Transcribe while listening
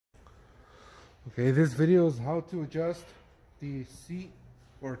Okay, this video is how to adjust the seat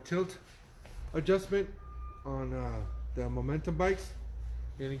or tilt adjustment on the Momentum bikes.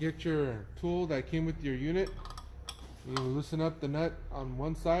 You're gonna get your tool that came with your unit. You loosen up the nut on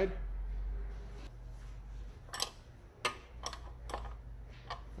one side,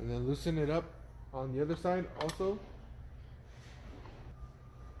 and then loosen it up on the other side also.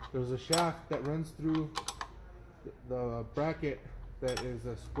 There's a shaft that runs through the bracket that is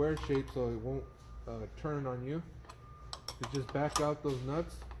a square shape, so it won't turn on you. You just back out those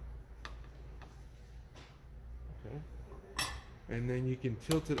nuts, okay, and then you can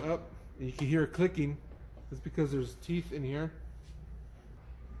tilt it up. You can hear it clicking. That's because there's teeth in here.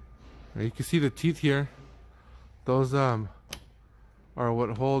 Now you can see the teeth here. Those are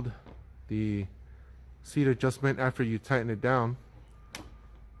what hold the seat adjustment after you tighten it down.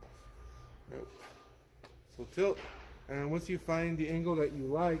 So tilt, and once you find the angle that you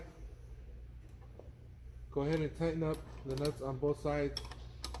like, go ahead and tighten up the nuts on both sides.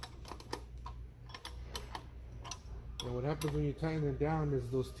 And what happens when you tighten them down is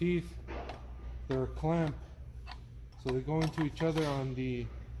those teeth, they're clamped, so they go into each other on the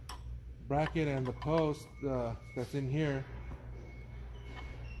bracket and the post that's in here,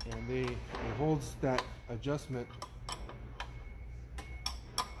 and it holds that adjustment.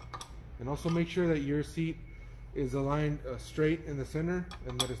 And also make sure that your seat is aligned straight in the center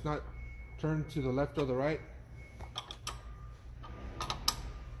and that it's not turned to the left or the right.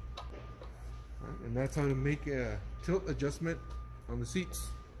 And that's how to make a tilt adjustment on the seats.